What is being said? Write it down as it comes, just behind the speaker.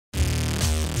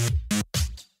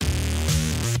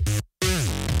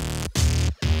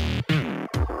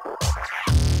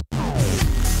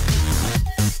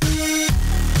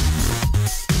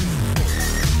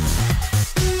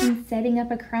setting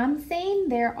up a crime scene,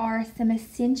 there are some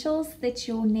essentials that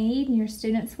you'll need and your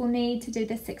students will need to do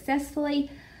this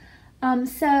successfully.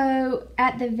 So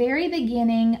at the very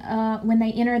beginning, when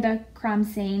they enter the crime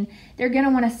scene, they're going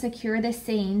to want to secure the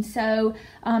scene. So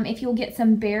if you'll get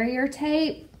some barrier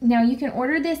tape, now you can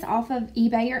order this off of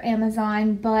eBay or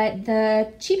Amazon, but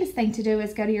the cheapest thing to do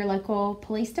is go to your local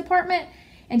police department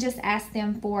and just ask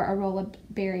them for a roll of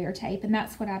barrier tape, and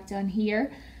that's what I've done here.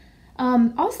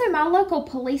 Also, my local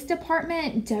police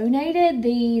department donated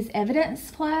these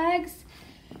evidence flags.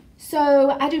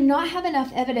 So I do not have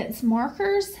enough evidence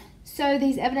markers, so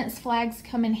these evidence flags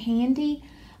come in handy.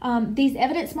 These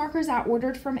evidence markers I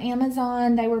ordered from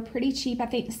Amazon. They were pretty cheap, I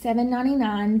think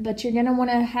 $7.99, but you're going to want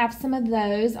to have some of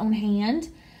those on hand.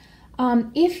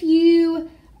 If you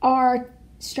are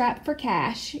strapped for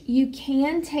cash, you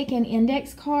can take an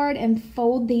index card and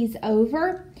fold these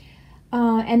over,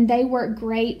 and they work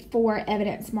great for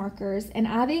evidence markers. And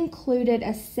I've included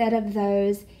a set of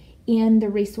those in the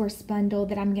resource bundle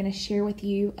that I'm going to share with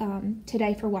you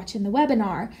today for watching the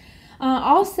webinar.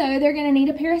 Also, they're going to need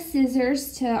a pair of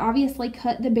scissors to obviously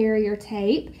cut the barrier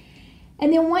tape.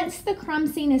 And then once the crime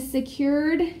scene is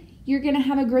secured, you're going to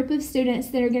have a group of students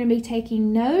that are going to be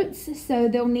taking notes. So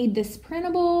they'll need this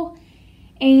printable,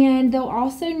 and they'll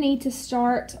also need to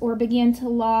start or begin to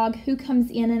log who comes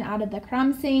in and out of the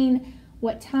crime scene,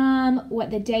 what time,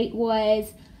 what the date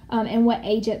was, and what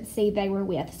agency they were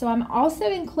with. So I'm also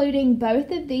including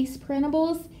both of these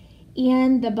printables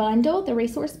in the bundle, the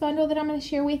resource bundle that I'm going to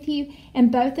share with you, and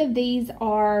both of these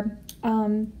are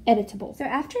editable. So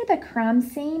after the crime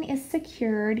scene is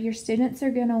secured, your students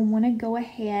are going to want to go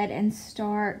ahead and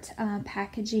start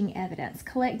packaging evidence,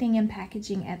 collecting and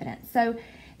packaging evidence. So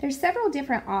there's several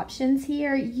different options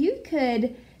here. You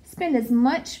could spend as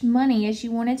much money as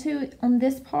you wanted to on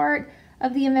this part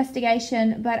of the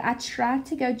investigation, but I tried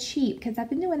to go cheap because I've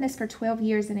been doing this for 12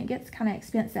 years and it gets kind of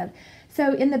expensive.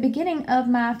 So in the beginning of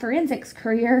my forensics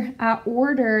career, I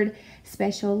ordered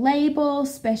special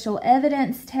labels, special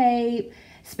evidence tape,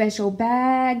 special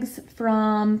bags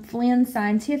from Flynn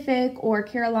Scientific or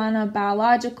Carolina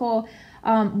Biological.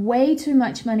 Way too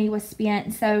much money was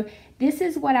spent. So this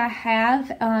is what I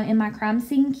have in my crime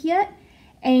scene kit.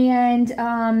 And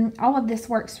all of this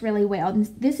works really well. And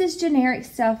this is generic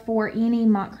stuff for any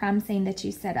mock crime scene that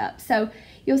you set up. So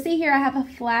you'll see here I have a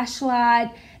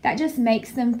flashlight. That just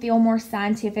makes them feel more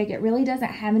scientific. It really doesn't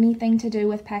have anything to do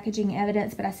with packaging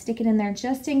evidence, but I stick it in there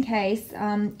just in case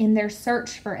in their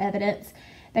search for evidence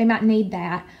they might need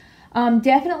that.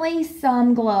 Definitely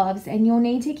some gloves, and you'll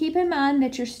need to keep in mind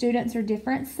that your students are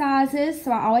different sizes. So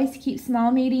I always keep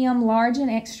small, medium, large, and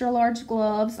extra large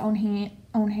gloves on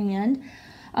hand.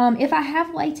 If I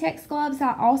have latex gloves,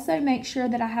 I also make sure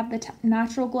that I have the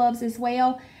nitrile gloves as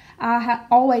well. I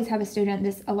always have a student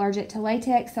that's allergic to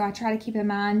latex, so I try to keep in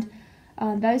mind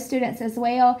those students as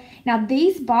well. Now,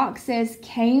 these boxes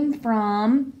came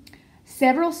from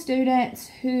several students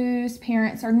whose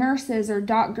parents are nurses or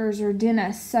doctors or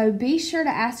dentists, so be sure to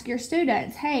ask your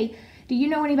students, hey, do you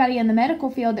know anybody in the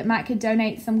medical field that could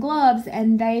donate some gloves?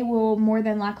 And they will more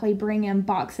than likely bring in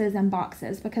boxes and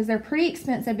boxes because they're pretty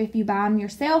expensive if you buy them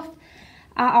yourself.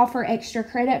 I offer extra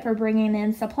credit for bringing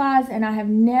in supplies, and I have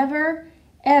never,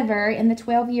 ever in the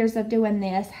 12 years of doing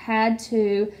this had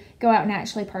to go out and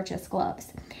actually purchase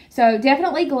gloves. So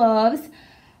definitely gloves.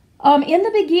 In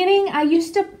the beginning, I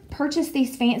used to purchase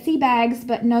these fancy bags,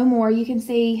 but no more. You can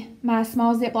see my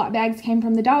small Ziploc bags came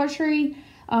from the Dollar Tree.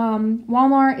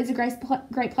 Walmart is a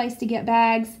great place to get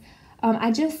bags.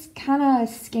 I just kind of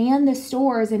scan the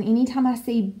stores, and anytime I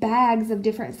see bags of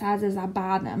different sizes, I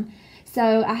buy them.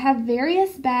 So I have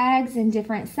various bags in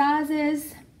different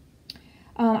sizes.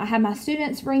 I have my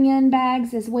students bring in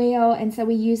bags as well, and so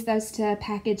we use those to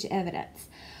package evidence.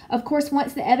 Of course,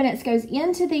 once the evidence goes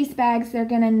into these bags, they're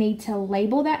going to need to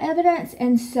label that evidence,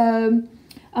 and so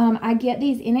I get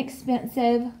these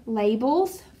inexpensive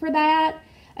labels for that.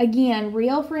 Again,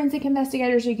 real forensic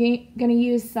investigators are going to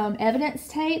use some evidence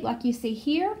tape like you see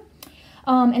here.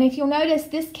 And if you'll notice,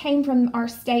 this came from our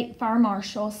state fire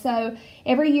marshal. So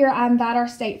every year I invite our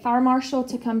state fire marshal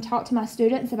to come talk to my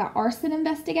students about arson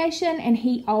investigation, and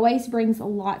he always brings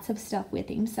lots of stuff with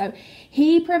him. So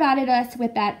he provided us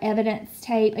with that evidence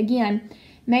tape. Again,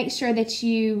 make sure that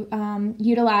you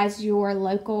utilize your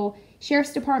local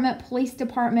sheriff's department, police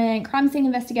department, crime scene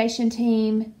investigation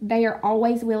team. They are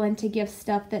always willing to give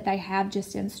stuff that they have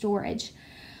just in storage.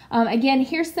 Again,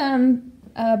 here's some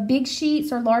big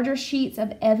sheets or larger sheets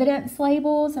of evidence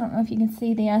labels. I don't know if you can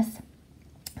see this.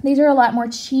 These are a lot more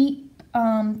cheap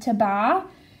to buy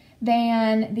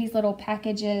than these little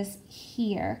packages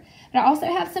here. But I also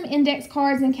have some index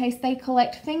cards in case they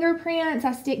collect fingerprints.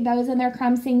 I stick those in their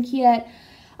crime scene kit.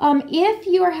 If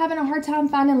you are having a hard time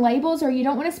finding labels or you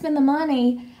don't want to spend the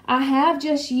money, I have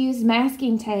just used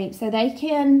masking tape. So they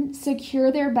can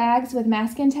secure their bags with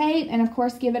masking tape and of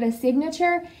course give it a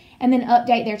signature and then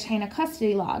update their chain of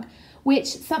custody log. Which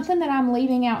something that I'm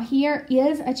leaving out here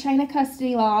is a chain of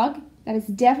custody log. That is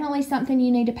definitely something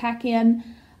you need to pack in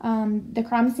the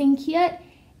crime scene kit.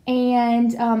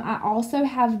 And I also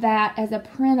have that as a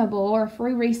printable or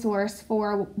free resource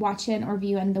for watching or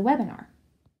viewing the webinar.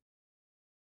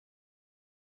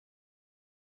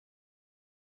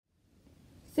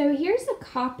 So here's a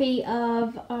copy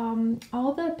of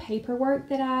all the paperwork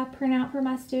that I print out for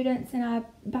my students, and I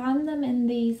bind them in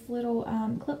these little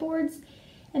clipboards,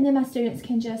 and then my students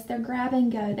can they're grab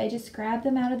and go. They just grab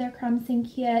them out of their crime scene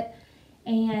kit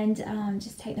and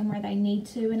just take them where they need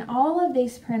to. And all of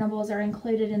these printables are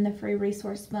included in the free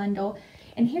resource bundle.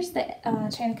 And here's the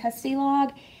chain of custody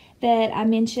log that I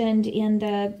mentioned in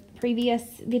the previous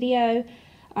video.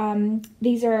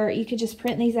 You could just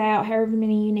print these out however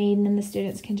many you need, and then the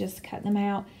students can just cut them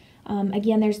out.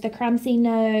 Again, there's the crime scene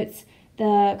notes,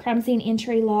 the crime scene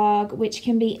entry log, which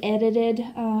can be edited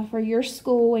for your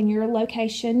school and your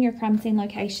location, your crime scene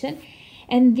location.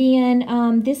 And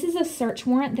then this is a search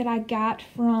warrant that I got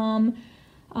from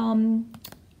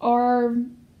our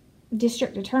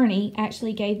district attorney.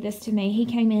 Actually gave this to me. He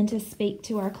came in to speak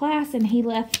to our class and he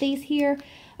left these here.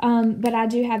 But I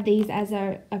do have these as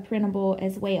a printable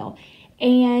as well.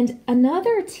 And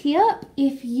another tip,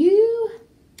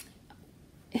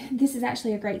 this is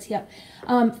actually a great tip.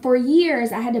 For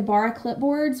years, I had to borrow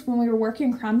clipboards when we were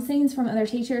working crime scenes from other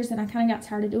teachers, and I kind of got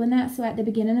tired of doing that. So at the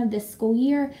beginning of this school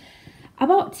year, I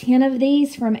bought 10 of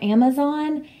these from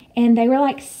Amazon, and they were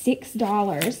like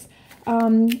 $6.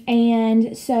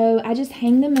 And so I just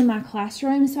hang them in my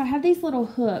classroom. So I have these little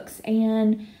hooks,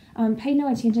 and pay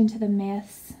no attention to the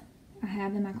mess I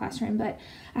have in my classroom, but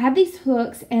I have these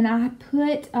hooks, and I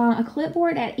put a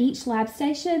clipboard at each lab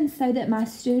station so that my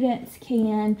students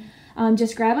can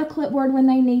just grab a clipboard when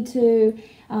they need to,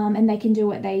 and they can do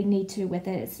what they need to with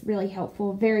it. It's really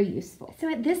helpful, very useful.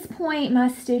 So at this point, my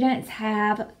students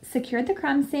have secured the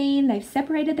crime scene, they've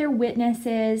separated their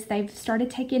witnesses, they've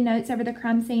started taking notes over the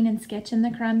crime scene and sketching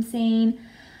the crime scene.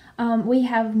 We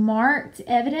have marked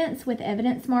evidence with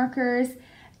evidence markers,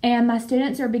 and my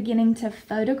students are beginning to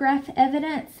photograph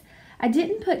evidence. I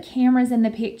didn't put cameras in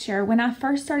the picture. When I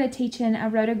first started teaching, I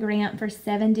wrote a grant for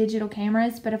 7 digital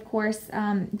cameras, but of course,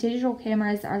 digital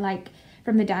cameras are like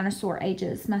from the dinosaur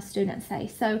ages, my students say.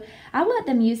 So I let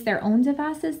them use their own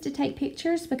devices to take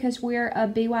pictures because we're a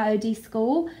BYOD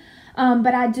school.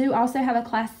 But I do also have a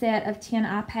class set of 10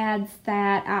 iPads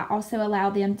that I also allow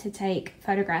them to take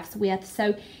photographs with.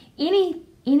 So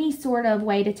any sort of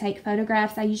way to take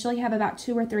photographs. I usually have about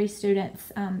 2 or 3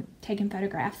 students taking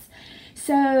photographs.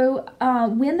 So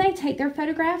when they take their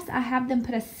photographs, I have them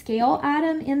put a scale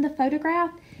item in the photograph.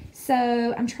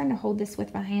 So I'm trying to hold this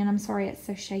with my hand. I'm sorry, it's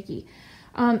so shaky.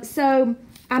 So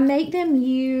I make them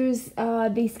use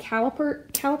these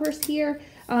calipers here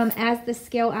as the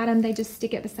scale item. They just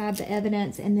stick it beside the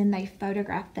evidence, and then they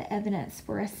photograph the evidence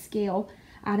for a scale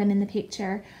item in the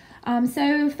picture.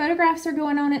 So photographs are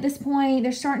going on at this point.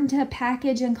 They're starting to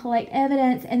package and collect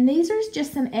evidence, and these are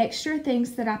just some extra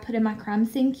things that I put in my crime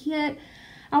scene kit.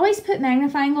 I always put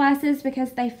magnifying glasses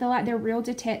because they feel like they're real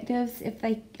detectives if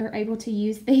they are able to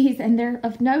use these, and they're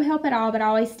of no help at all, but I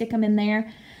always stick them in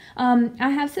there. I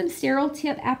have some sterile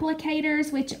tip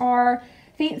applicators, which are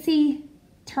fancy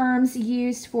terms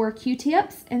used for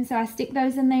Q-tips, and so I stick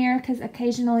those in there because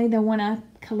occasionally they'll want to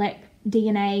collect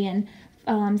DNA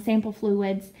and sample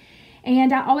fluids.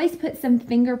 And I always put some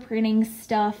fingerprinting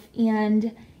stuff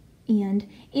in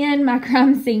my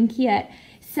crime scene kit.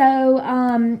 So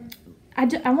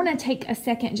I want to take a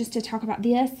second just to talk about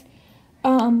this.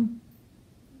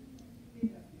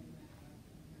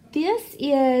 This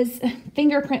is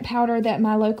fingerprint powder that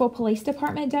my local police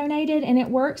department donated, and it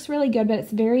works really good, but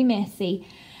it's very messy.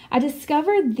 I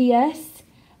discovered this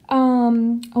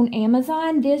on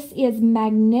Amazon. This is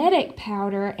magnetic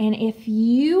powder, and if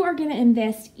you are going to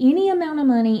invest any amount of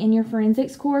money in your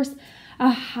forensics course,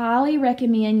 I highly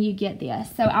recommend you get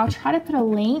this. So I'll try to put a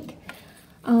link,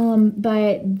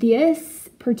 but this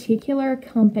particular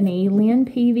company, Lynn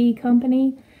Peavy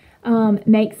Company,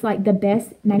 makes like the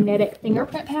best magnetic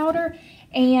fingerprint powder,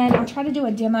 and I'll try to do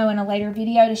a demo in a later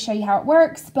video to show you how it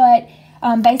works. But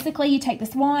basically, you take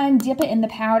this wand, dip it in the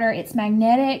powder, it's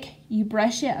magnetic, you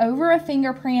brush it over a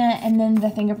fingerprint, and then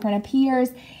the fingerprint appears,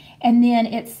 And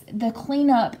then the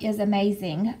cleanup is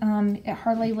amazing. It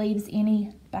hardly leaves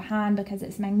any behind because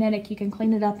it's magnetic. You can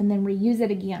clean it up and then reuse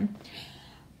it again.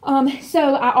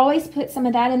 So I always put some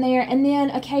of that in there. And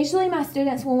then occasionally my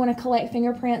students will want to collect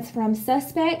fingerprints from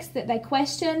suspects that they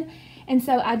question. And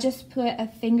so I just put a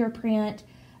fingerprint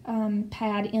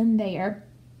pad in there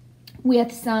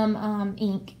with some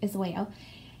ink as well.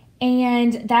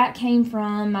 And that came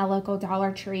from my local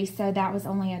Dollar Tree, so that was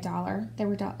only $1. They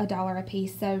were $1 a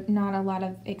piece, so not a lot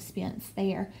of expense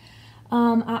there.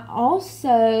 I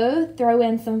also throw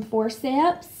in some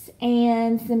forceps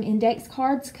and some index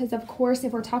cards because, of course,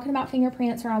 if we're talking about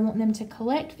fingerprints or I want them to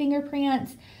collect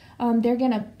fingerprints, they're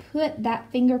going to put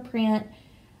that fingerprint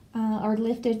or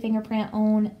lifted fingerprint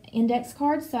on index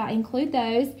cards, so I include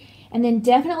those. And then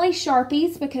definitely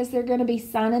Sharpies because they're going to be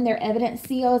signing their evidence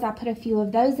seals. I put a few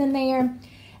of those in there.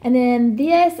 And then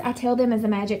this, I tell them, is a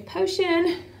magic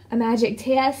potion, a magic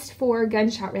test for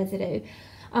gunshot residue.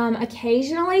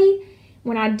 Occasionally,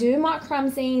 when I do mock crime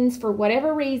scenes, for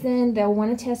whatever reason, they'll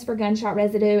want to test for gunshot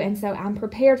residue, and so I'm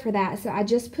prepared for that. So I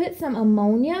just put some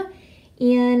ammonia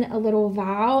in a little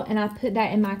vial, and I put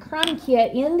that in my crime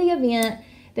kit in the event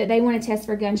that they want to test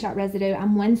for gunshot residue.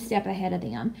 I'm one step ahead of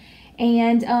them.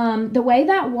 And the way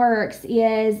that works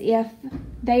is if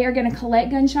they are going to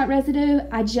collect gunshot residue,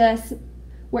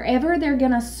 wherever they're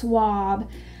going to swab,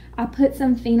 I put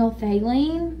some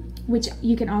phenolphthalein, which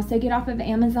you can also get off of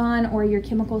Amazon or your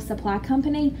chemical supply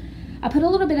company. I put a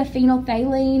little bit of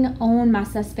phenolphthalein on my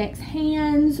suspect's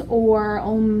hands or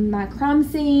on my crime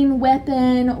scene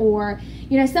weapon, or,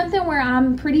 something where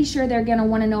I'm pretty sure they're going to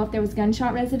want to know if there was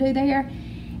gunshot residue there.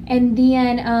 And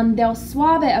then they'll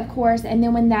swab it, of course, and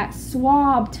then when that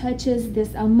swab touches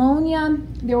this ammonia,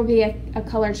 there will be a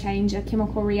color change, a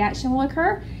chemical reaction will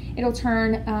occur. It'll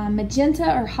turn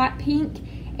magenta or hot pink,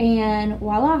 and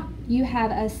voila, you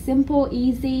have a simple,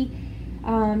 easy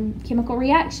chemical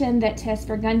reaction that tests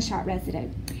for gunshot residue.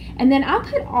 And then I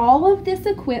put all of this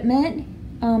equipment,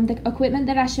 the equipment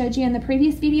that I showed you in the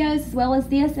previous videos, as well as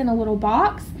this, in a little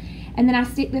box. And then I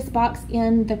stick this box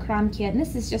in the crime kit. And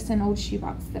this is just an old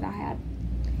shoebox that I had.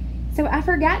 So I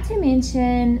forgot to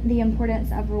mention the importance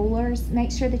of rulers.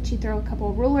 Make sure that you throw a couple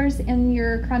of rulers in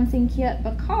your crime scene kit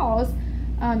because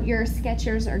your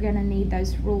sketchers are going to need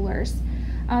those rulers.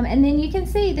 And then you can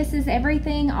see this is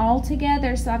everything all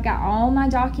together. So I've got all my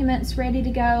documents ready to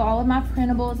go, all of my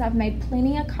printables. I've made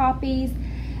plenty of copies.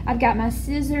 I've got my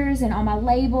scissors and all my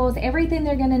labels, everything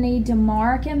they're going to need to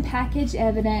mark and package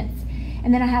evidence.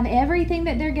 And then I have everything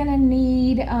that they're going to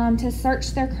need to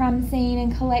search their crime scene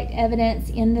and collect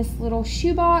evidence in this little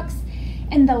shoebox.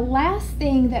 And the last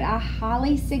thing that I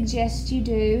highly suggest you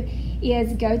do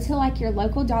is go to like your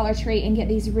local Dollar Tree and get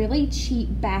these really cheap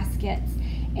baskets.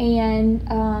 And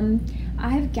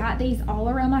I've got these all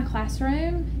around my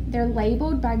classroom. They're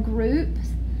labeled by groups.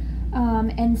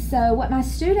 And so what my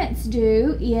students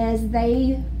do is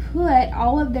they put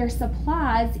all of their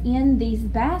supplies in these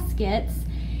baskets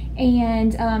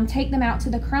and take them out to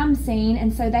the crime scene.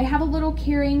 And so they have a little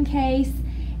carrying case,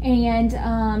 and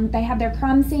they have their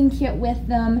crime scene kit with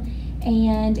them,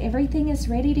 and everything is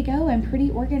ready to go and pretty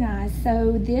organized.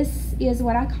 So this is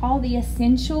what I call the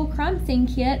essential crime scene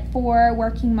kit for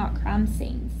working mock crime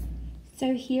scenes.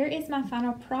 So here is my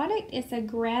final product. It's a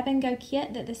grab and go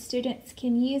kit that the students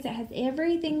can use. It has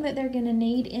everything that they're going to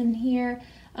need in here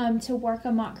to work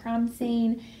a mock crime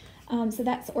scene. So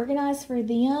that's organized for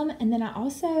them. And then I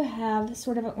also have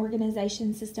sort of an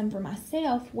organization system for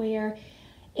myself where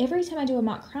every time I do a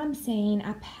mock crime scene,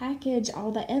 I package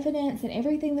all the evidence and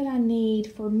everything that I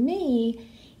need for me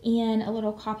in a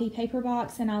little copy paper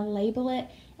box, and I label it,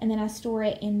 and then I store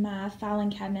it in my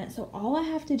filing cabinet. So all I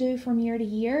have to do from year to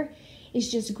year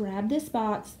is just grab this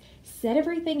box, set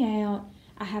everything out.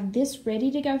 I have this ready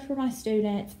to go for my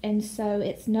students, and so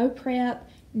it's no prep,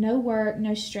 no work,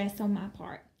 no stress on my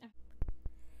part.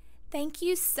 Thank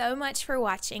you so much for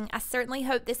watching. I certainly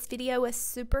hope this video was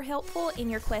super helpful in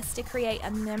your quest to create a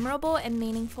memorable and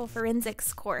meaningful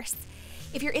forensics course.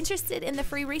 If you're interested in the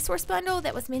free resource bundle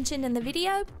that was mentioned in the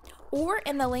video, or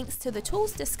in the links to the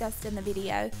tools discussed in the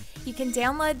video, you can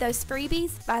download those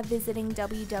freebies by visiting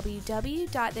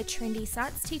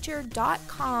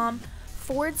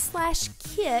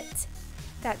www.thetrendyscienceteacher.com/kit.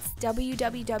 That's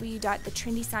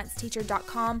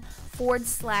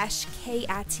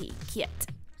www.thetrendyscienceteacher.com/KIT, kit.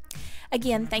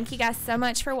 Again, thank you guys so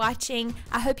much for watching.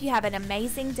 I hope you have an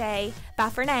amazing day. Bye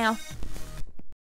for now.